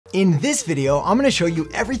In this video, I'm going to show you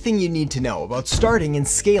everything you need to know about starting and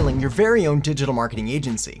scaling your very own digital marketing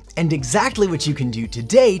agency, and exactly what you can do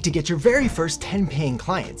today to get your very first 10 paying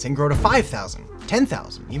clients and grow to 5,000,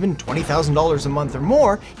 10,000, even $20,000 a month or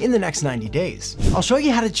more in the next 90 days. I'll show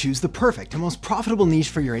you how to choose the perfect and most profitable niche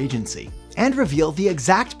for your agency, and reveal the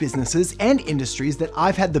exact businesses and industries that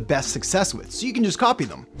I've had the best success with, so you can just copy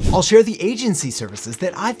them. I'll share the agency services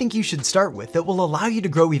that I think you should start with that will allow you to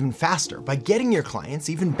grow even faster by getting your clients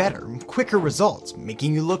even better and quicker results,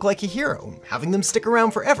 making you look like a hero, having them stick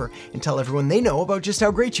around forever and tell everyone they know about just how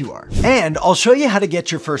great you are. And I'll show you how to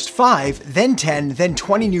get your first 5, then 10, then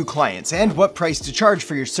 20 new clients and what price to charge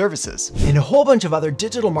for your services, and a whole bunch of other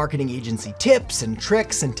digital marketing agency tips and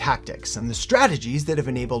tricks and tactics, and the strategies that have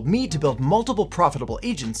enabled me to build multiple profitable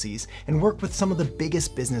agencies and work with some of the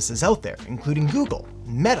biggest businesses out there, including Google,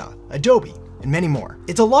 Meta, Adobe, and many more.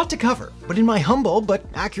 It's a lot to cover, but in my humble but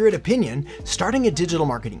accurate opinion, starting a digital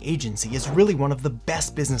marketing agency is really one of the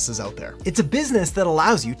best businesses out there. It's a business that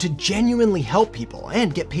allows you to genuinely help people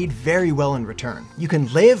and get paid very well in return. You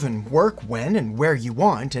can live and work when and where you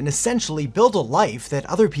want and essentially build a life that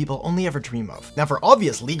other people only ever dream of. Now, for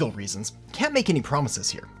obvious legal reasons, can't make any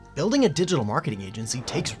promises here. Building a digital marketing agency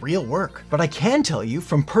takes real work, but I can tell you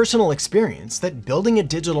from personal experience that building a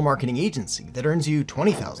digital marketing agency that earns you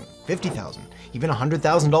 $20,000, $50,000, even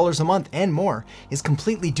 $100,000 a month and more is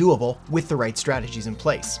completely doable with the right strategies in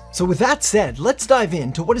place. So with that said, let's dive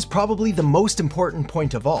into what is probably the most important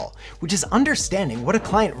point of all, which is understanding what a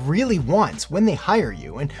client really wants when they hire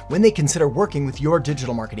you and when they consider working with your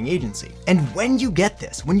digital marketing agency. And when you get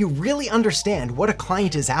this, when you really understand what a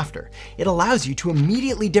client is after, it allows you to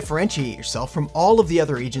immediately differentiate yourself from all of the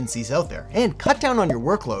other agencies out there and cut down on your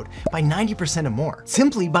workload by 90% or more,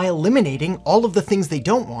 simply by eliminating all of the things they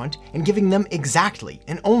don't want and giving them exactly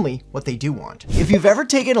and only what they do want. If you've ever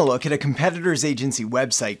taken a look at a competitor's agency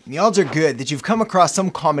website, the odds are good that you've come across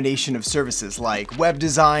some combination of services like web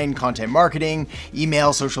design, content marketing,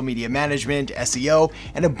 email, social media management, SEO,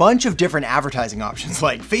 and a bunch of different advertising options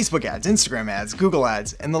like Facebook ads, Instagram ads, Google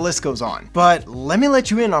ads, and the list goes on. But let me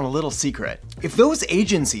let you in on a little secret. If those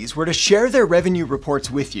agencies were to share their revenue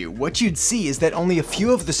reports with you, what you'd see is that only a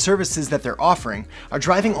few of the services that they're offering are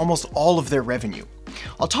driving almost all of their revenue.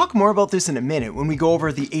 I'll talk more about this in a minute when we go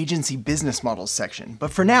over the agency business models section, but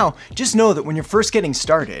for now, just know that when you're first getting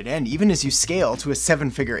started, and even as you scale to a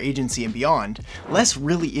 7-figure agency and beyond, less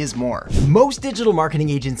really is more. Most digital marketing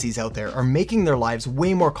agencies out there are making their lives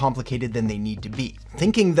way more complicated than they need to be,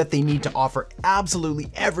 thinking that they need to offer absolutely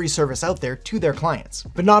every service out there to their clients.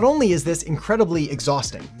 But not only is this incredibly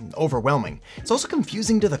exhausting and overwhelming, it's also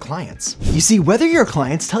confusing to the clients. You see, whether your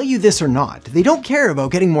clients tell you this or not, they don't care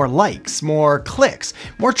about getting more likes, more clicks,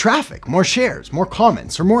 more traffic, more shares, more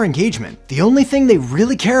comments, or more engagement. The only thing they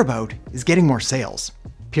really care about is getting more sales.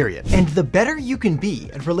 Period. And the better you can be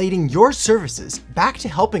at relating your services back to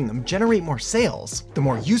helping them generate more sales, the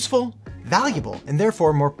more useful, valuable, and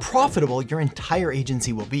therefore more profitable your entire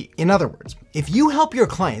agency will be. In other words, if you help your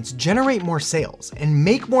clients generate more sales and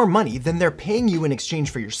make more money than they're paying you in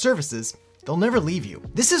exchange for your services, they'll never leave you.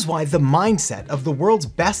 This is why the mindset of the world's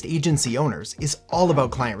best agency owners is all about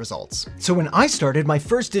client results. So when I started my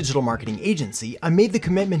first digital marketing agency, I made the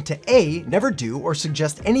commitment to A, never do or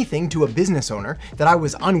suggest anything to a business owner that I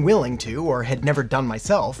was unwilling to or had never done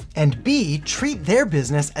myself, and B, treat their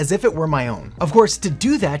business as if it were my own. Of course, to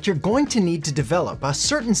do that, you're going to need to develop a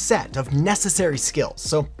certain set of necessary skills.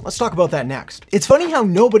 So let's talk about that next. It's funny how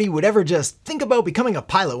nobody would ever just think about becoming a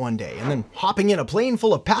pilot one day and then hopping in a plane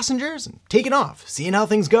full of passengers and taking off, seeing how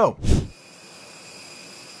things go.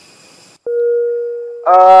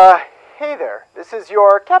 Hey there, this is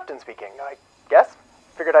your captain speaking, I guess.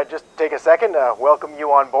 Figured I'd just take a second to welcome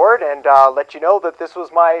you on board and let you know that this was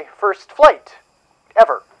my first flight,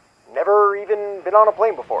 ever. Never even been on a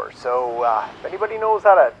plane before, so if anybody knows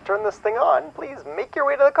how to turn this thing on, please make your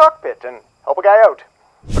way to the cockpit and help a guy out.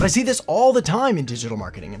 But I see this all the time in digital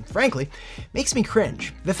marketing, and frankly, makes me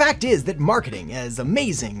cringe. The fact is that marketing, as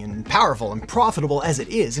amazing and powerful and profitable as it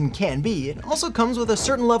is and can be, it also comes with a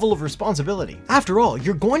certain level of responsibility. After all,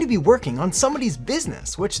 you're going to be working on somebody's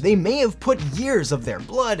business, which they may have put years of their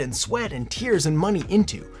blood and sweat and tears and money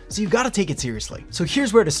into, so you've got to take it seriously. So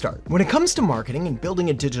here's where to start. When it comes to marketing and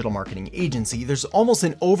building a digital marketing agency, there's almost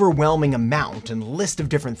an overwhelming amount and list of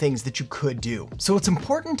different things that you could do. So it's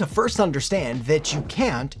important to first understand that you can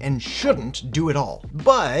can't and shouldn't do it all.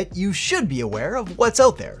 But you should be aware of what's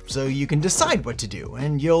out there, so you can decide what to do,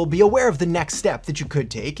 and you'll be aware of the next step that you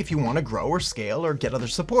could take if you want to grow or scale or get other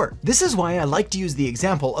support. This is why I like to use the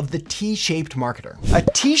example of the T-shaped marketer. A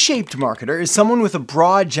T-shaped marketer is someone with a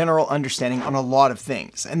broad general understanding on a lot of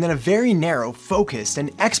things, and then a very narrow, focused,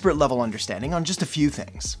 and expert level understanding on just a few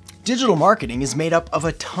things. Digital marketing is made up of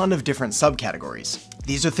a ton of different subcategories.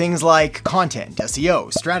 These are things like content,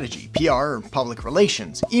 SEO, strategy, PR, public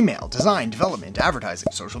relations, email, design, development,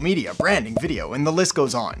 advertising, social media, branding, video, and the list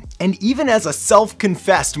goes on. And even as a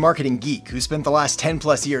self-confessed marketing geek who spent the last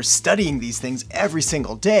 10+ years studying these things every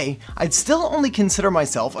single day, I'd still only consider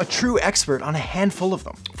myself a true expert on a handful of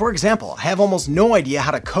them. For example, I have almost no idea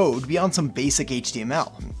how to code beyond some basic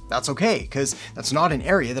HTML. That's okay, because that's not an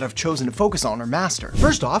area that I've chosen to focus on or master.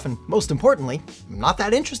 First off, and most importantly, I'm not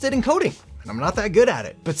that interested in coding, and I'm not that good at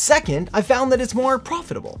it. But second, I found that it's more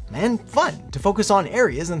profitable and fun to focus on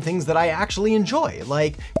areas and things that I actually enjoy,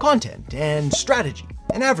 like content and strategy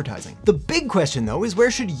and advertising. The big question though is,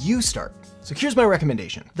 where should you start? So here's my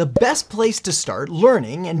recommendation. The best place to start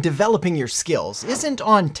learning and developing your skills isn't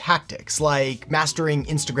on tactics like mastering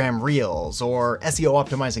Instagram Reels or SEO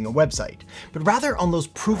optimizing a website, but rather on those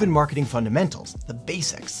proven marketing fundamentals, the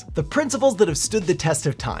basics. The principles that have stood the test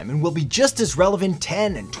of time and will be just as relevant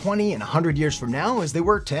 10 and 20 and 100 years from now as they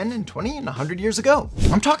were 10 and 20 and 100 years ago.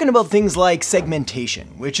 I'm talking about things like segmentation,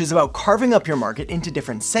 which is about carving up your market into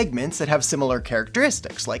different segments that have similar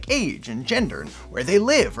characteristics like age and gender and where they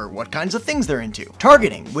live or what kinds of things they're into.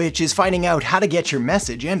 Targeting, which is finding out how to get your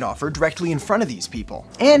message and offer directly in front of these people.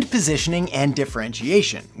 And positioning and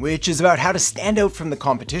differentiation, which is about how to stand out from the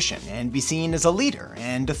competition and be seen as a leader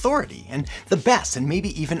and authority and the best and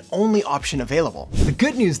maybe even only option available. The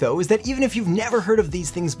good news though is that even if you've never heard of these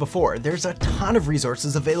things before, there's a ton of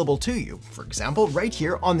resources available to you. For example, right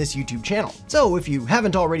here on this YouTube channel. So if you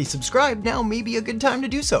haven't already subscribed, now may be a good time to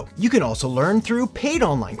do so. You can also learn through paid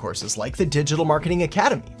online courses like the Digital Marketing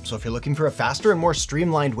Academy. So if you're looking for a faster and more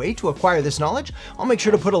streamlined way to acquire this knowledge, I'll make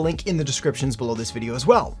sure to put a link in the descriptions below this video as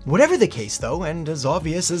well. Whatever the case though, and as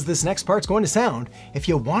obvious as this next part's going to sound, if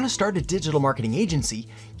you want to start a digital marketing agency,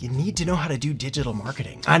 you need to know how to do digital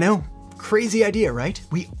marketing. I know, crazy idea, right?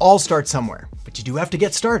 We all start somewhere, but you do have to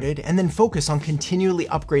get started and then focus on continually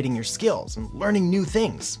upgrading your skills and learning new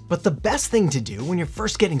things. But the best thing to do when you're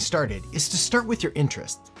first getting started is to start with your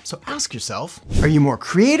interests. So ask yourself, are you more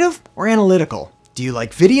creative or analytical? Do you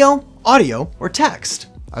like video, audio, or text?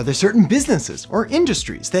 Are there certain businesses or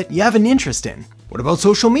industries that you have an interest in? What about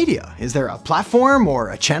social media? Is there a platform or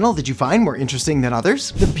a channel that you find more interesting than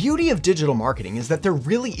others? The beauty of digital marketing is that there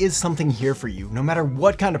really is something here for you, no matter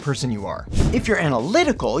what kind of person you are. If you're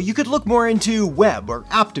analytical, you could look more into web or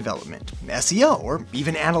app development, SEO, or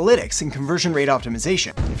even analytics and conversion rate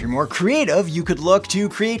optimization. If you're more creative, you could look to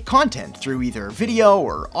create content through either video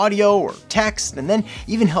or audio or text, and then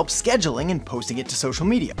even help scheduling and posting it to social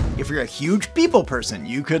media. If you're a huge people person,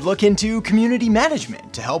 you could look into community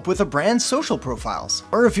management to help with a brand's social profile.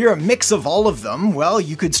 Or if you're a mix of all of them, well,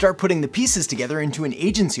 you could start putting the pieces together into an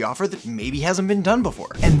agency offer that maybe hasn't been done before.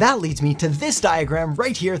 And that leads me to this diagram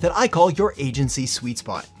right here that I call your agency sweet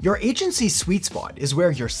spot. Your agency sweet spot is where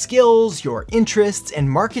your skills, your interests, and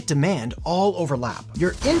market demand all overlap.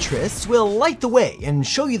 Your interests will light the way and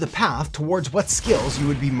show you the path towards what skills you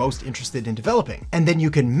would be most interested in developing. And then you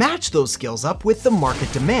can match those skills up with the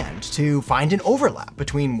market demand to find an overlap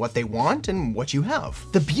between what they want and what you have.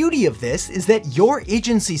 The beauty of this is that your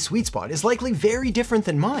agency sweet spot is likely very different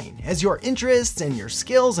than mine, as your interests and your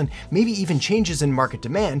skills and maybe even changes in market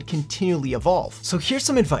demand continually evolve. So here's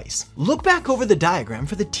some advice. Look back over the diagram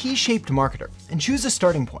for the T-shaped marketer and choose a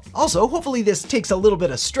starting point. Also, hopefully this takes a little bit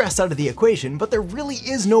of stress out of the equation, but there really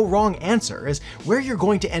is no wrong answer, as where you're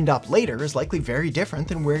going to end up later is likely very different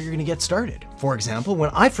than where you're going to get started. For example,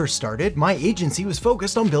 when I first started, my agency was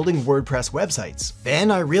focused on building WordPress websites. Then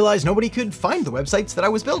I realized nobody could find the websites that I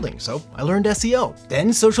was building, so I learned SEO.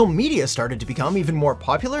 Then social media started to become even more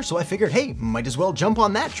popular, so I figured, hey, might as well jump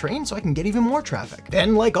on that train so I can get even more traffic.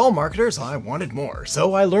 Then, like all marketers, I wanted more,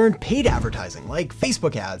 so I learned paid advertising like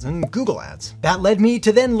Facebook ads and Google ads. That led me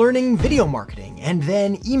to then learning video marketing and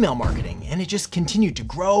then email marketing, and it just continued to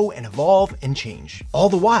grow and evolve and change. All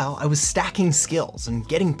the while, I was stacking skills and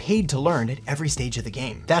getting paid to learn at every stage of the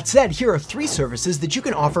game. That said, here are 3 services that you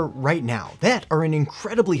can offer right now that are in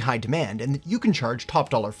incredibly high demand and that you can charge top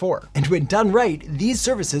dollar for. And when done done right, these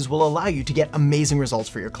services will allow you to get amazing results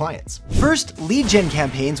for your clients. First, lead gen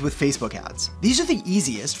campaigns with Facebook ads. These are the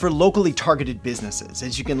easiest for locally targeted businesses,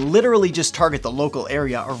 as you can literally just target the local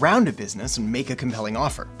area around a business and make a compelling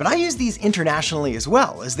offer. But I use these internationally as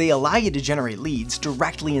well, as they allow you to generate leads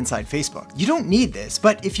directly inside Facebook. You don't need this,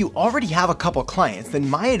 but if you already have a couple clients, then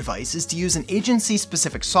my advice is to use an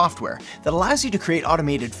agency-specific software that allows you to create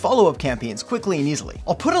automated follow-up campaigns quickly and easily.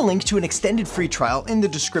 I'll put a link to an extended free trial in the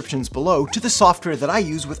descriptions below to the software that I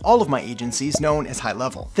use with all of my agencies, known as High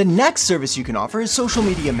Level. The next service you can offer is social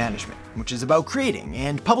media management, which is about creating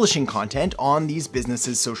and publishing content on these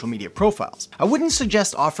businesses' social media profiles. I wouldn't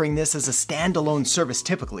suggest offering this as a standalone service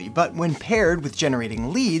typically, but when paired with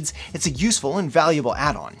generating leads, it's a useful and valuable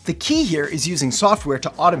add-on. The key here is using software to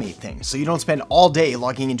automate things, so you don't spend all day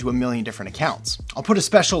logging into a million different accounts. I'll put a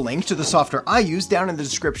special link to the software I use down in the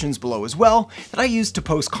descriptions below as well, that I use to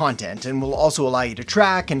post content, and will also allow you to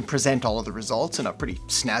track and present all of the results in a pretty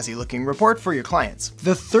snazzy looking report for your clients.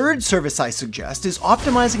 The third service I suggest is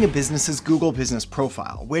optimizing a business's Google business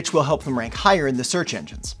profile, which will help them rank higher in the search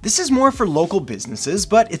engines. This is more for local businesses,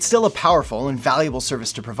 but it's still a powerful and valuable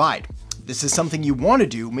service to provide. If this is something you want to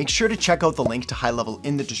do, make sure to check out the link to High Level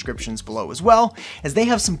in the descriptions below as well, as they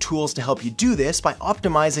have some tools to help you do this by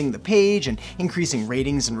optimizing the page and increasing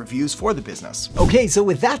ratings and reviews for the business. Okay, so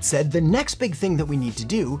with that said, the next big thing that we need to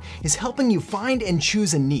do is helping you find and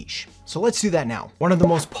choose a niche. So let's do that now. One of the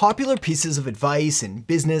most popular pieces of advice in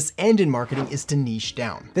business and in marketing is to niche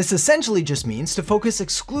down. This essentially just means to focus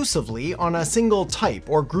exclusively on a single type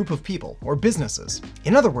or group of people or businesses.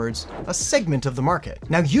 In other words, a segment of the market.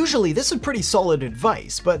 Now, usually this is pretty solid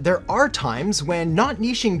advice, but there are times when not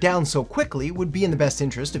niching down so quickly would be in the best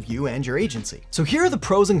interest of you and your agency. So here are the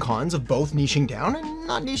pros and cons of both niching down and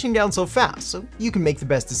not niching down so fast, so you can make the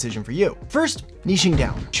best decision for you. First, niching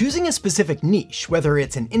down. Choosing a specific niche, whether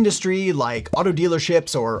it's an industry like auto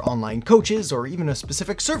dealerships or online coaches, or even a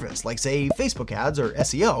specific service like say Facebook ads or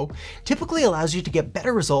SEO, typically allows you to get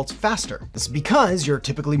better results faster. This is because you're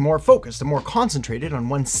typically more focused and more concentrated on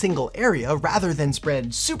one single area rather than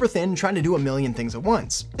spread super thin trying to do a million things at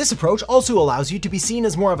once. This approach also allows you to be seen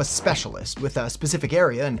as more of a specialist with a specific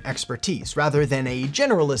area and expertise rather than a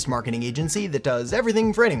generalist marketing agency that does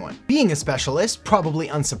everything for anyone. Being a specialist, probably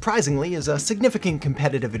unsurprisingly, is a significant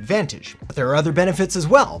competitive advantage. But there are other benefits as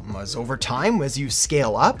well, as over time, as you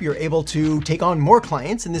scale up, you're able to take on more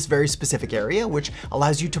clients in this very specific area, which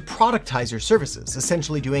allows you to productize your services,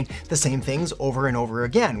 essentially doing the same things over and over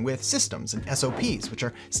again with systems and SOPs, which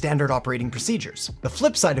are standard operating procedures. The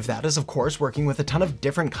flip side of that is, of course, working with a ton of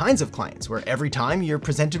different kinds of clients, where every time you're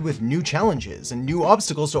presented with new challenges and new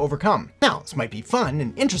obstacles to overcome. Now, this might be fun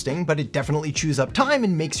and interesting, but it definitely chews up time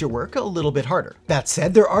and makes your work a little bit harder. That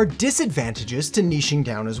said, there are disadvantages to niching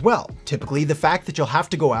down as well. Typically, the fact that you'll have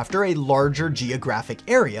to go after a larger geographic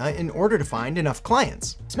area in order to find enough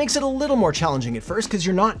clients. This makes it a little more challenging at first because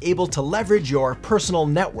you're not able to leverage your personal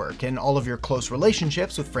network and all of your close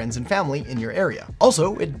relationships with friends and family in your area.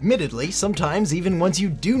 Also, admittedly, sometimes even once you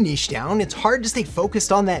do niche down, it's hard to stay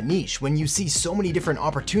focused on that niche when you see so many different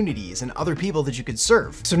opportunities and other people that you could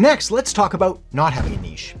serve. So next, let's talk about not having a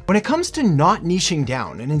niche. When it comes to not niching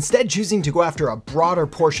down and instead choosing to go after a broader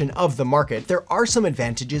portion of the market, there are some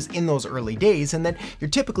advantages in those early days, and that you're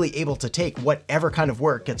typically able to take whatever kind of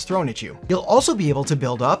work gets thrown at you. You'll also be able to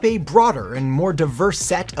build up a broader and more diverse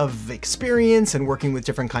set of experience and working with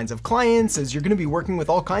different kinds of clients, as you're going to be working with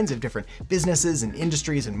all kinds of different businesses and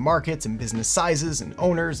industries and markets and business sizes and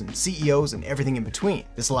owners and CEOs and everything in between.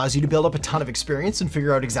 This allows you to build up a ton of experience and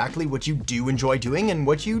figure out exactly what you do enjoy doing and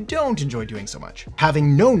what you don't enjoy doing so much.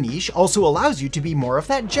 Having no niche also allows you to be more of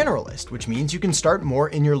that generalist, which means you can start more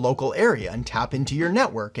in your local area and tap into your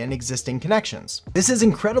network and existing connections. This is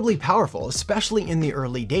incredibly powerful, especially in the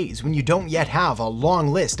early days when you don't yet have a long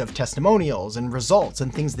list of testimonials and results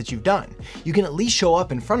and things that you've done. You can at least show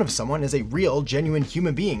up in front of someone as a real, genuine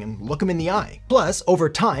human being and look them in the eye. Plus, over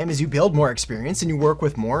time, as you build more experience and you work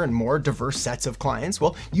with more and more diverse sets of clients,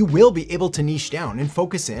 well, you will be able to niche down and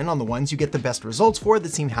focus in on the ones you get the best results for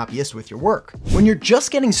that seem happiest with your work. When you're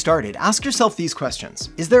just getting started, ask yourself these questions.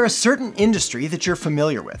 Is there a certain industry that you're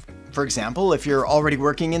familiar with? For example, if you're already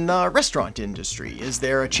working in the restaurant industry, is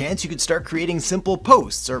there a chance you could start creating simple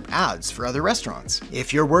posts or ads for other restaurants?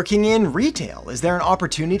 If you're working in retail, is there an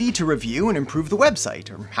opportunity to review and improve the website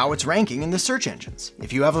or how it's ranking in the search engines?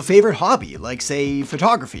 If you have a favorite hobby, like say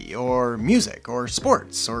photography or music or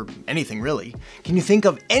sports or anything really, can you think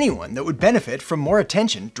of anyone that would benefit from more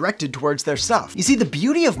attention directed towards their stuff? You see, the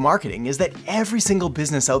beauty of marketing is that every single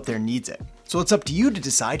business out there needs it. So it's up to you to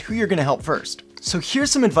decide who you're going to help first. So here's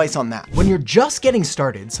some advice on that. When you're just getting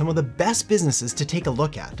started, some of the best businesses to take a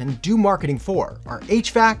look at and do marketing for are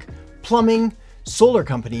HVAC, plumbing, solar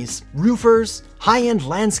companies, roofers, high-end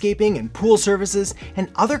landscaping and pool services,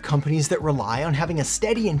 and other companies that rely on having a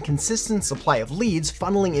steady and consistent supply of leads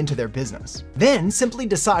funneling into their business. Then simply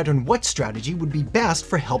decide on what strategy would be best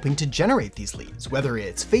for helping to generate these leads, whether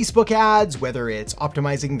it's Facebook ads, whether it's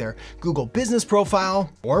optimizing their Google business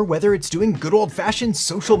profile, or whether it's doing good old-fashioned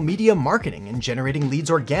social media marketing and generating leads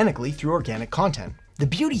organically through organic content. The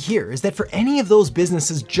beauty here is that for any of those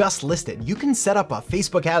businesses just listed, you can set up a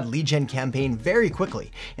Facebook ad lead gen campaign very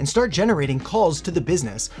quickly and start generating calls to the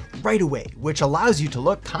business right away, which allows you to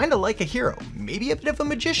look kind of like a hero, maybe a bit of a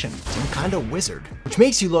magician, some kind of wizard, which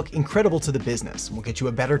makes you look incredible to the business, will get you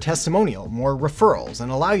a better testimonial, more referrals,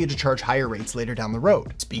 and allow you to charge higher rates later down the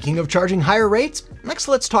road. Speaking of charging higher rates, next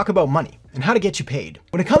let's talk about money and how to get you paid.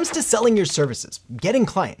 When it comes to selling your services, getting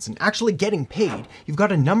clients, and actually getting paid, you've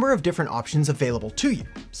got a number of different options available to you.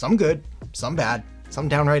 Some good, some bad, some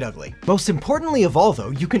downright ugly. Most importantly of all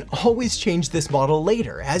though, you can always change this model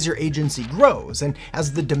later as your agency grows and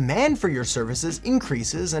as the demand for your services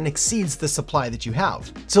increases and exceeds the supply that you have.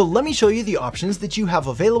 So let me show you the options that you have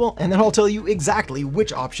available, and then I'll tell you exactly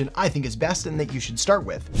which option I think is best and that you should start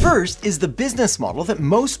with. First is the business model that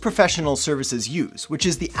most professional services use, which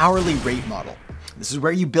is the hourly rate model. This is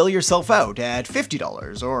where you bill yourself out at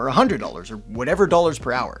 $50 or $100 or whatever dollars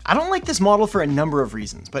per hour. I don't like this model for a number of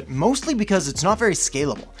reasons, but mostly because it's not very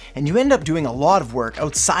scalable, and you end up doing a lot of work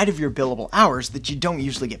outside of your billable hours that you don't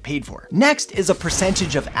usually get paid for. Next is a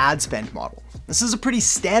percentage of ad spend model. This is a pretty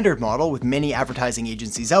standard model with many advertising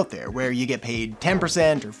agencies out there, where you get paid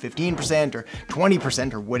 10% or 15% or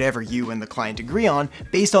 20% or whatever you and the client agree on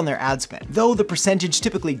based on their ad spend, though the percentage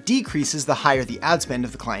typically decreases the higher the ad spend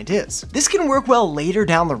of the client is. This can work well later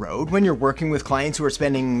down the road when you're working with clients who are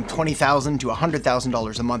spending $20,000 to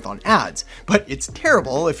 $100,000 a month on ads, but it's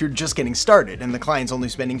terrible if you're just getting started and the client's only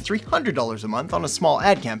spending $300 a month on a small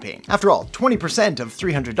ad campaign. After all, 20% of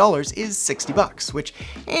 $300 is $60, which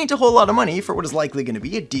ain't a whole lot of money for what is likely going to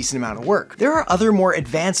be a decent amount of work. There are other more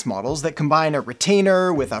advanced models that combine a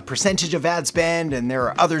retainer with a percentage of ad spend, and there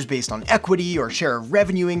are others based on equity or share of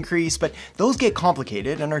revenue increase, but those get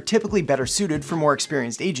complicated and are typically better suited for more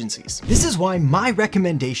experienced agencies. This is why my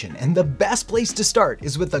recommendation and the best place to start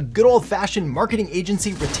is with a good old-fashioned marketing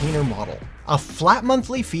agency retainer model. A flat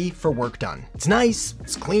monthly fee for work done. It's nice,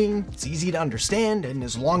 it's clean, it's easy to understand, and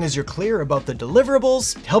as long as you're clear about the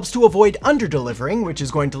deliverables, it helps to avoid under-delivering, which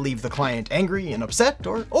is going to leave the client angry and upset,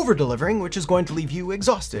 or over-delivering, which is going to leave you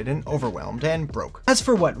exhausted and overwhelmed and broke. As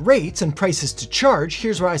for what rates and prices to charge,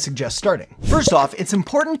 here's where I suggest starting. First off, it's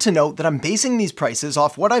important to note that I'm basing these prices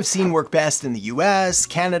off what I've seen work best in the US,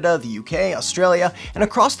 Canada, the UK, Australia, and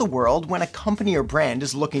across the world when a company or brand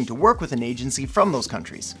is looking to work with an agency from those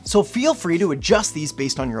countries. So feel free to adjust these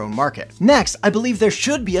based on your own market. Next, I believe there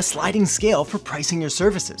should be a sliding scale for pricing your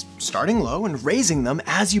services, starting low and raising them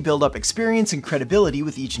as you build up experience and credibility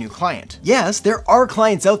with each new client. Yes, there are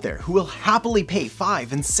clients out there who will happily pay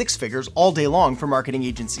 5 and 6 figures all day long for marketing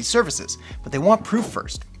agency services, but they want proof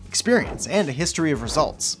first, experience, and a history of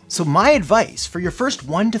results. So my advice for your first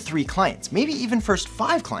 1 to 3 clients, maybe even first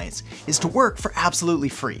 5 clients, is to work for absolutely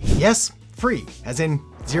free. Yes, free, as in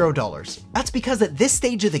 $0. That's because at this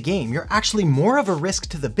stage of the game, you're actually more of a risk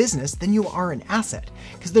to the business than you are an asset,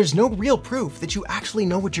 because there's no real proof that you actually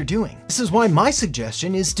know what you're doing. This is why my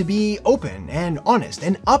suggestion is to be open and honest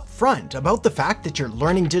and upfront about the fact that you're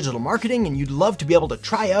learning digital marketing and you'd love to be able to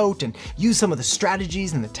try out and use some of the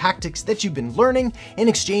strategies and the tactics that you've been learning in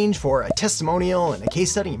exchange for a testimonial and a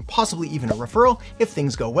case study and possibly even a referral if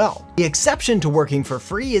things go well. The exception to working for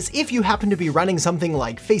free is if you happen to be running something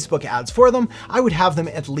like Facebook ads for them, I would have them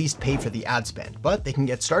at least pay for the ad spend, but they can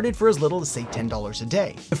get started for as little as say $10 a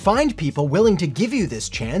day. To find people willing to give you this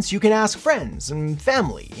chance, you can ask friends and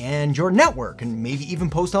family and your network and maybe even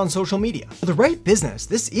post on social media. For the right business,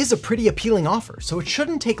 this is a pretty appealing offer, so it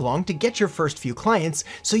shouldn't take long to get your first few clients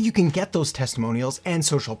so you can get those testimonials and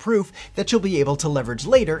social proof that you'll be able to leverage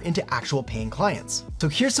later into actual paying clients. So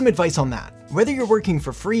here's some advice on that. Whether you're working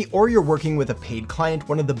for free or you're working with a paid client,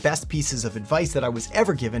 one of the best pieces of advice that I was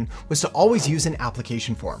ever given was to always use an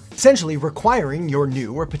application form, essentially requiring your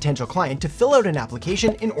new or potential client to fill out an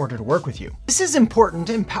application in order to work with you. This is important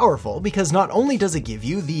and powerful because not only does it give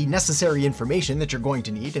you the necessary information that you're going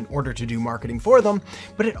to need in order to do marketing for them,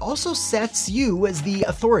 but it also sets you as the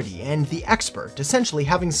authority and the expert, essentially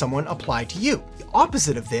having someone apply to you. The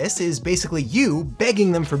opposite of this is basically you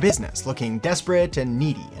begging them for business, looking desperate and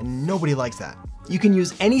needy, and nobody likes that. You can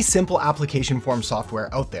use any simple application form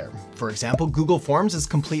software out there. For example, Google Forms is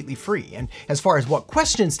completely free. And as far as what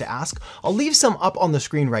questions to ask, I'll leave some up on the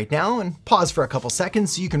screen right now and pause for a couple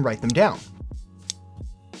seconds so you can write them down.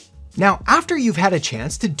 Now, after you've had a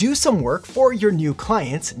chance to do some work for your new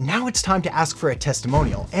clients, now it's time to ask for a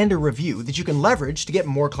testimonial and a review that you can leverage to get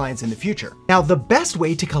more clients in the future. Now, the best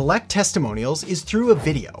way to collect testimonials is through a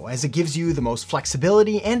video, as it gives you the most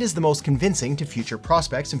flexibility and is the most convincing to future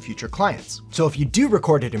prospects and future clients. So if you do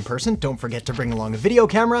record it in person, don't forget to bring along a video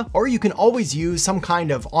camera, or you can always use some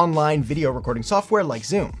kind of online video recording software like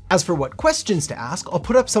Zoom. As for what questions to ask, I'll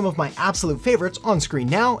put up some of my absolute favorites on screen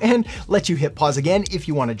now and let you hit pause again if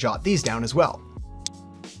you want to jot these down as well.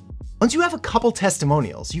 Once you have a couple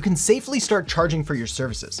testimonials, you can safely start charging for your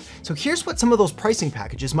services. So here's what some of those pricing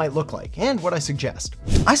packages might look like and what I suggest.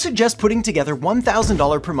 I suggest putting together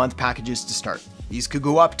 $1,000 per month packages to start. These could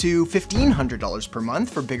go up to $1,500 per month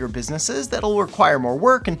for bigger businesses that'll require more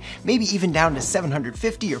work, and maybe even down to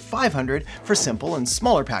 $750 or $500 for simple and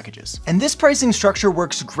smaller packages. And this pricing structure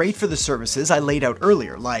works great for the services I laid out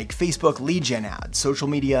earlier, like Facebook lead gen ads, social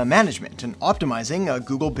media management, and optimizing a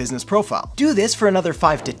Google business profile. Do this for another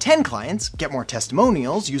 5 to 10 clients, get more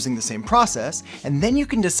testimonials using the same process, and then you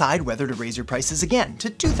can decide whether to raise your prices again to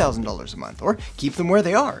 $2,000 a month, or keep them where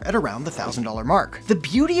they are at around the $1,000 mark. The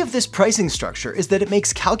beauty of this pricing structure is that it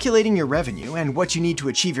makes calculating your revenue and what you need to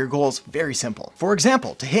achieve your goals very simple. For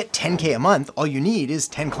example, to hit 10K a month, all you need is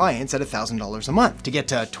 10 clients at $1,000 a month. To get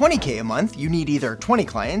to 20K a month, you need either 20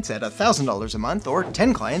 clients at $1,000 a month or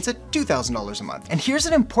 10 clients at $2,000 a month. And here's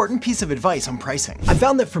an important piece of advice on pricing. I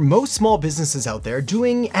found that for most small businesses out there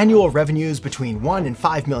doing annual revenues between $1 and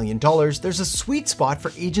 $5 million, there's a sweet spot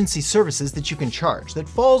for agency services that you can charge that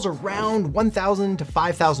falls around $1,000 to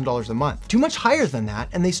 $5,000 a month. Too much higher than that,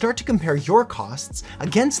 and they start to compare your costs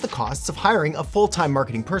against the costs of hiring a full-time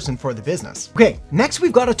marketing person for the business. Okay, next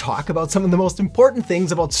we've got to talk about some of the most important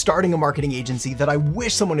things about starting a marketing agency that I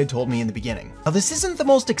wish someone had told me in the beginning. Now, this isn't the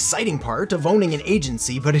most exciting part of owning an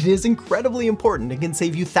agency, but it is incredibly important and can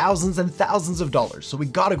save you thousands and thousands of dollars, so we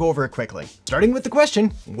gotta go over it quickly. Starting with the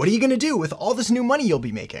question, what are you gonna do with all this new money you'll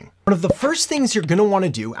be making? One of the first things you're gonna wanna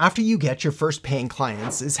do after you get your first paying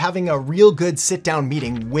clients is having a real good sit-down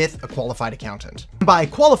meeting with a qualified accountant. By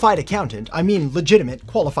qualified accountant, I mean legitimate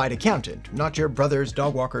qualified accountant, not your brothers,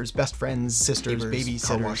 dog walkers, best friends, sisters,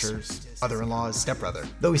 babysitters, mother-in-law's stepbrother,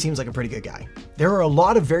 though he seems like a pretty good guy. There are a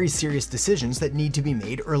lot of very serious decisions that need to be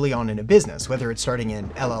made early on in a business, whether it's starting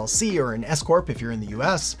an LLC or an S-Corp if you're in the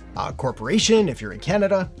US, a corporation if you're in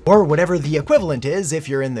Canada, or whatever the equivalent is if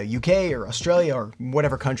you're in the UK or Australia or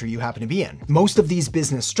whatever country you happen to be in. Most of these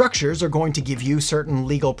business structures are going to give you certain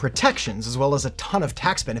legal protections as well as a ton of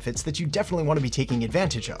tax benefits that you definitely want to be taking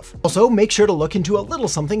advantage of. Also, make sure to look into a little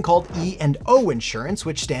something called E&O insurance,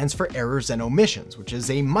 which stands for errors and omissions, which is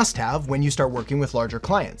a must-have when you start working with larger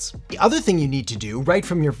clients. The other thing you need to do right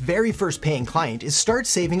from your very first paying client is start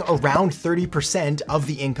saving around 30% of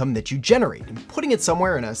the income that you generate and putting it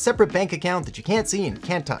somewhere in a separate bank account that you can't see and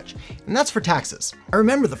can't touch. And that's for taxes. I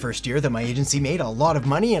remember the first year that my agency made a lot of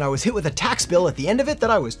money and I was hit with a tax bill at the end of it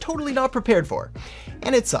that I was totally not prepared for.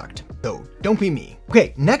 And it sucked. So don't be me.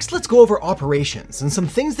 Okay, next let's go over operations and some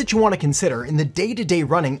things that you want to consider in the day-to-day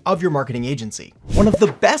running of your marketing agency. One of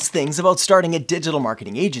the best things about starting a digital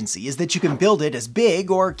marketing agency is that you can build it as big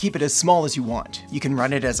or keep it as small as you want. You can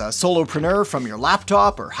run it as a solopreneur from your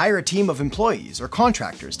laptop or hire a team of employees or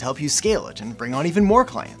contractors to help you scale it and bring on even more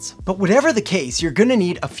clients. But whatever the case, you're gonna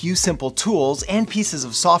need a few simple tools and pieces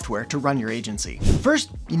of software to run your agency. First,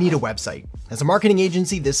 you need a website. As a marketing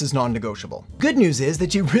agency, this is non-negotiable. Good news is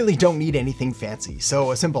that you really don't need anything fancy.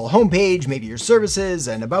 So a simple homepage, maybe your services,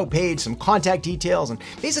 an about page, some contact details, and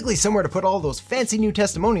basically somewhere to put all those fancy new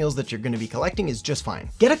testimonials that you're going to be collecting is just fine.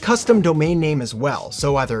 Get a custom domain name as well.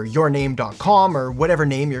 So either yourname.com or whatever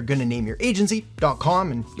name you're going to name your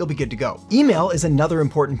agency.com and you'll be good to go. Email is another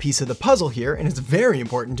important piece of the puzzle here, and it's very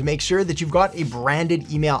important to make sure that you've got a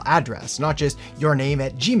branded email address, not just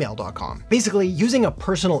yourname@gmail.com. Basically, using a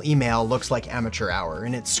personal email looks like amateur hour,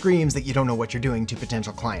 and it screams that you don't know what you're doing to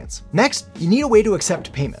potential clients. Next, you need a way to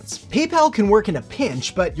accept payments. PayPal can work in a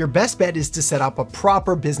pinch, but your best bet is to set up a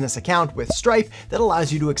proper business account with Stripe that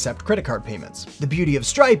allows you to accept credit card payments. The beauty of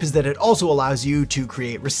Stripe is that it also allows you to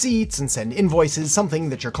create receipts and send invoices, something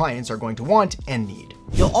that your clients are going to want and need.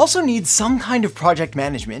 You'll also need some kind of project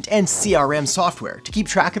management and CRM software to keep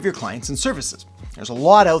track of your clients and services. There's a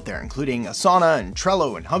lot out there, including Asana and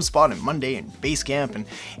Trello and HubSpot and Monday and Basecamp, and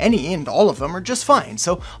any and all of them are just fine.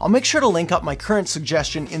 So I'll make sure to link up my current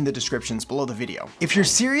suggestion in the descriptions below the video. If you're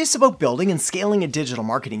serious about building and scaling a digital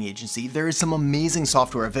marketing agency, there is some amazing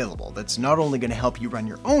software available that's not only going to help you run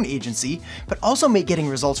your own agency, but also make getting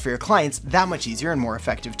results for your clients that much easier and more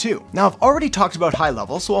effective too. Now, I've already talked about High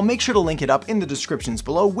Level, so I'll make sure to link it up in the descriptions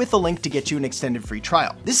below with a link to get you an extended free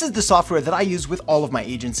trial. This is the software that I use with all of my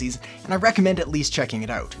agencies, and I recommend at least checking it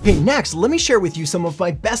out. Okay, next, let me share with you some of my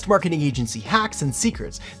best marketing agency hacks and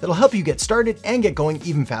secrets that'll help you get started and get going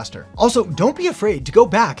even faster. Also, don't be afraid to go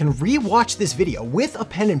back and re-watch this video with a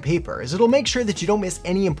pen and paper, as it'll make sure that you don't miss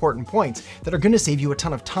any important points that are going to save you a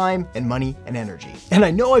ton of time and money and energy. And I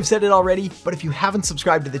know I've said it already, but if you haven't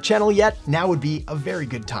subscribed to the channel yet, now would be a very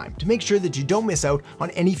good time to make sure that you don't miss out on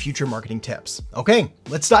any future marketing tips. Okay,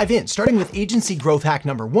 let's dive in, starting with agency growth hack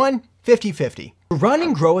number 1, 50-50. To run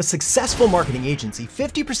and grow a successful marketing agency,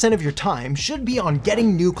 50% of your time should be on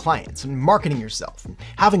getting new clients and marketing yourself, and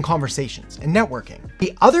having conversations and networking.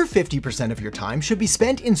 The other 50% of your time should be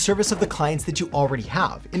spent in service of the clients that you already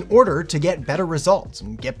have in order to get better results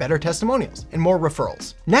and get better testimonials and more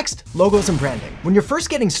referrals. Next, logos and branding. When you're first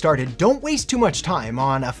getting started, don't waste too much time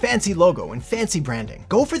on a fancy logo and fancy branding.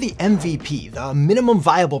 Go for the MVP, the minimum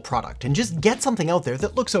viable product, and just get something out there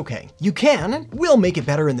that looks okay. You can and will make it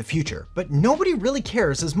better in the future, but nobody really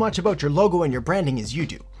cares as much about your logo and your branding as you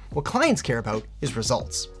do. What clients care about is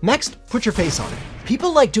results. Next, put your face on it.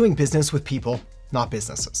 People like doing business with people, not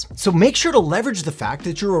businesses. So make sure to leverage the fact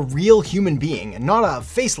that you're a real human being and not a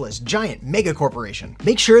faceless giant mega corporation.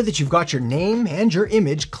 Make sure that you've got your name and your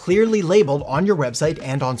image clearly labeled on your website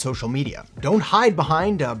and on social media. Don't hide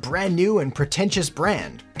behind a brand new and pretentious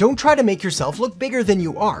brand. Don't try to make yourself look bigger than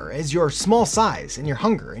you are, as your small size and your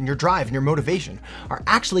hunger and your drive and your motivation are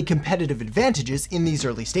actually competitive advantages in these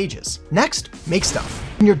early stages. Next, make stuff.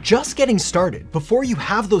 When you're just getting started, before you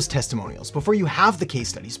have those testimonials, before you have the case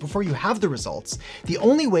studies, before you have the results, the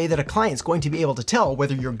only way that a client's going to be able to tell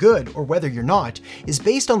whether you're good or whether you're not is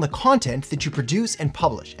based on the content that you produce and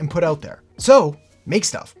publish and put out there. So, make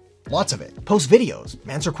stuff. Lots of it. Post videos,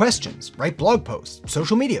 answer questions, write blog posts,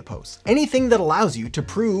 social media posts, anything that allows you to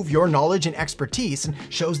prove your knowledge and expertise and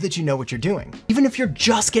shows that you know what you're doing. Even if you're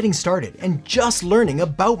just getting started and just learning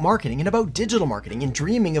about marketing and about digital marketing and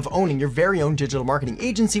dreaming of owning your very own digital marketing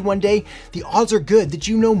agency one day, the odds are good that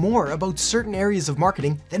you know more about certain areas of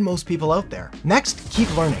marketing than most people out there. Next,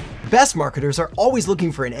 keep learning. Best marketers are always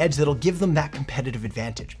looking for an edge that'll give them that competitive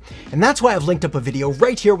advantage. And that's why I've linked up a video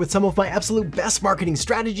right here with some of my absolute best marketing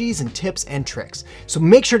strategies and tips and tricks. So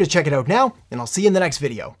make sure to check it out now, and I'll see you in the next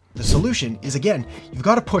video. The solution is, again, you've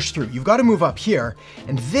got to push through. You've got to move up here,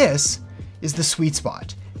 and this is the sweet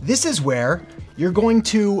spot. This is where you're going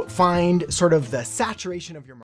to find sort of the saturation of your market.